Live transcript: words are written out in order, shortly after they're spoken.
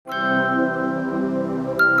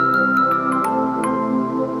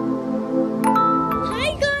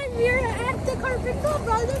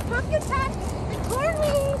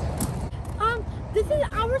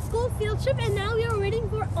school field trip, and now we are waiting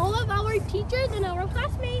for all of our teachers and our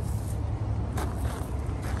classmates.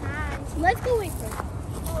 Nice. Let's go wait for them.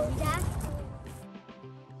 Oh, yeah.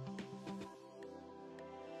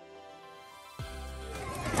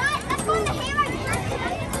 Guys, let's go on the hayride.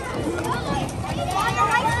 On the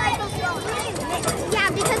right side of the road. Yeah,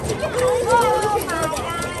 because you can go about it.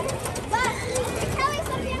 But Kelly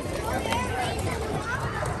said we have to go there.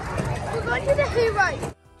 We're going to the hayride.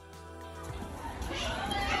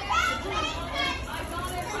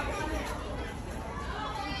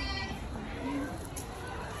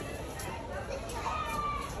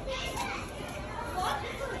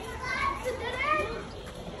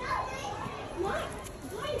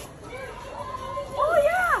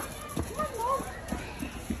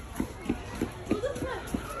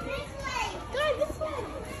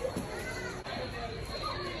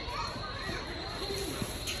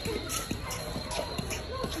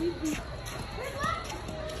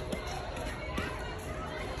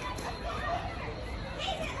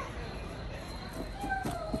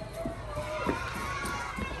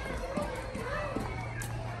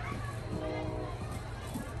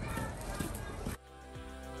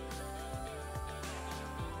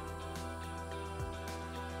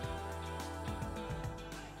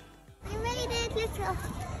 Let's go.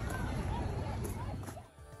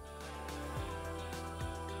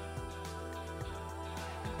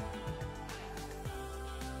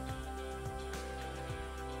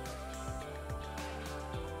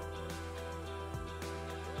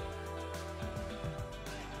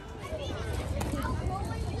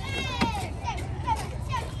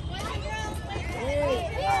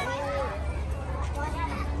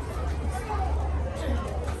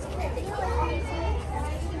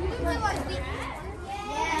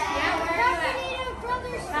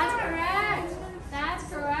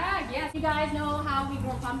 You guys know how we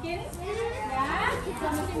grow pumpkins? Yeah? So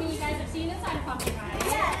I'm assuming you guys have seen inside a pumpkin, right?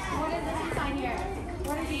 Yes. What is this inside here?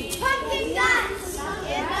 What are these? Pumpkin nuts!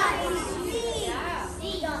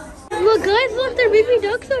 Yeah. Look guys, look, there are baby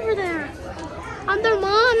ducks over there. And their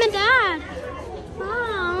mom and dad.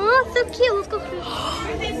 Aww, so cute. Let's go fish.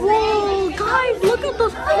 Whoa, guys, look at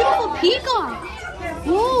those beautiful peacocks.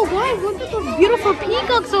 Whoa, guys, look at those beautiful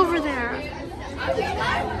peacocks over there.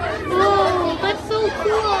 Whoa, that's so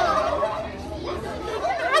cool.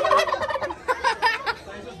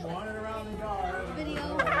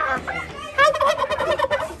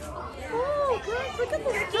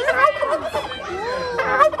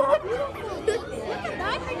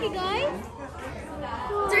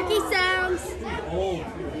 Turkey sounds.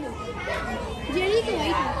 Jenny can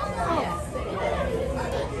wait.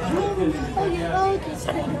 Oh yeah. Okay.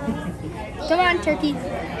 Come on, turkey.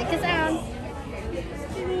 Make a sound.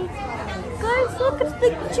 Guys, look at the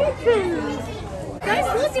chickens. Guys,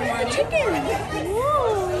 look at the chickens. Whoa.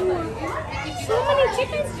 So many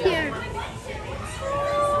chickens here.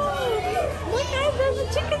 Look guys, there's the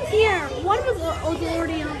chickens here. One was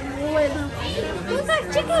already on the way. Look at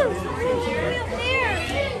chickens. Way up there.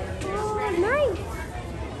 Oh, nice.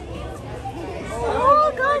 Oh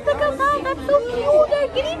God, look at that. That's so cute. They're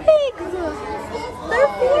guinea pigs. There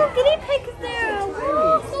are 4 guinea pigs there.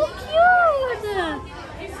 Wow, so cute. Oh,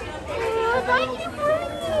 that's pretty.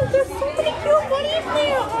 There's so many cute bunnies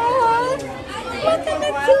there. Oh, look at the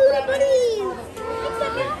cute little bunnies.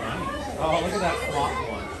 Oh, look at that flock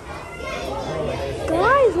one.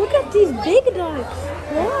 Guys, look at these big ducks.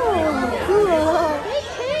 Whoa, cool. Big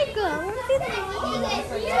pig. What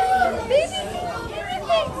are these? Baby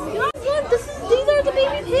pigs. Guys, look, these are the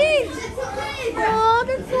baby pigs. Oh,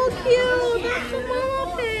 they're so cute. They're so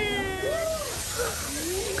muffin.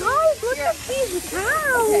 Guys, look at these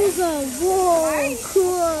cows. Whoa,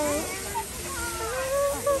 cool.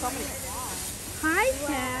 Hi,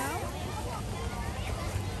 cow.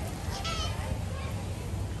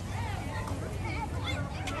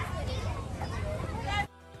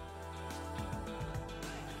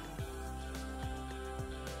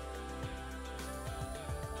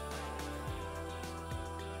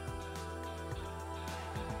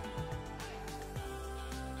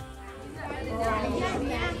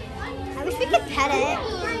 I wish we could pet it.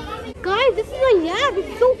 Guys, this is a yak.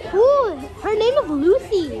 It's so cool. Her name is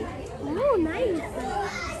Lucy. Oh, nice.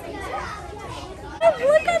 Guys,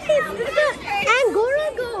 look at this. This is an Angora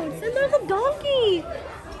goat. And there's a donkey.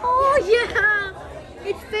 Oh, yeah.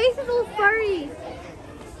 Its face is all furry.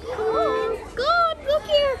 Come on. God, look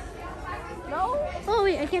here. No? Oh,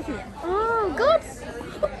 wait. I can't see it. Oh, goats.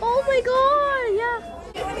 Oh, my God. Yeah.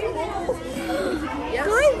 Yes.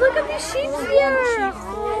 Guys, look at these sheep here.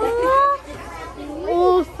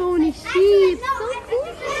 Oh, so many sheep. So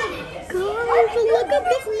cool. Guys, look at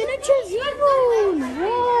this miniature zebra.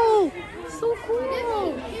 Whoa.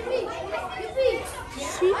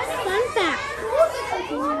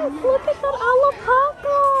 Look at that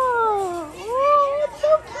alpaca! Oh, it's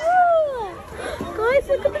so cute! Guys,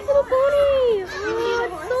 look at this little pony! Oh,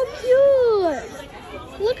 it's so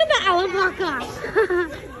cute! Look at the alpaca!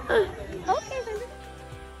 Okay, baby.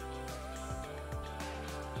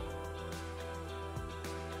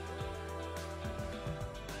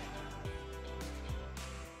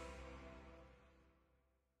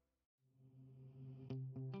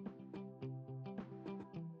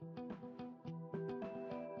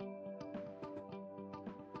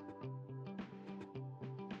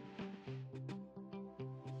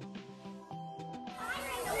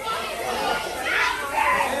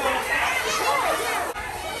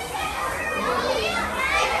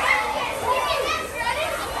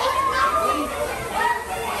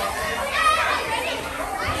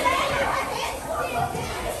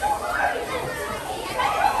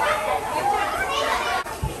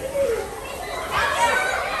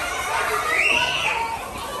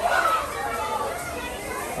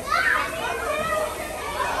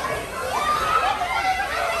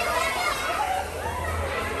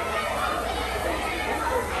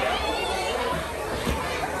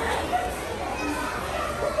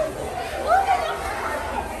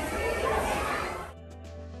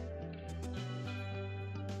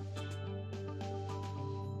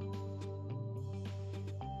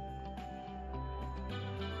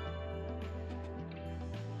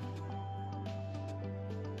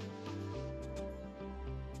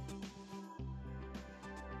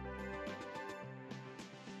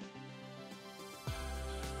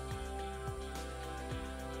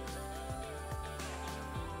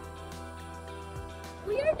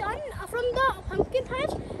 We are done from the pumpkin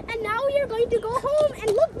patch, and now we are going to go home. And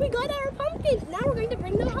look, we got our pumpkins. Now we're going to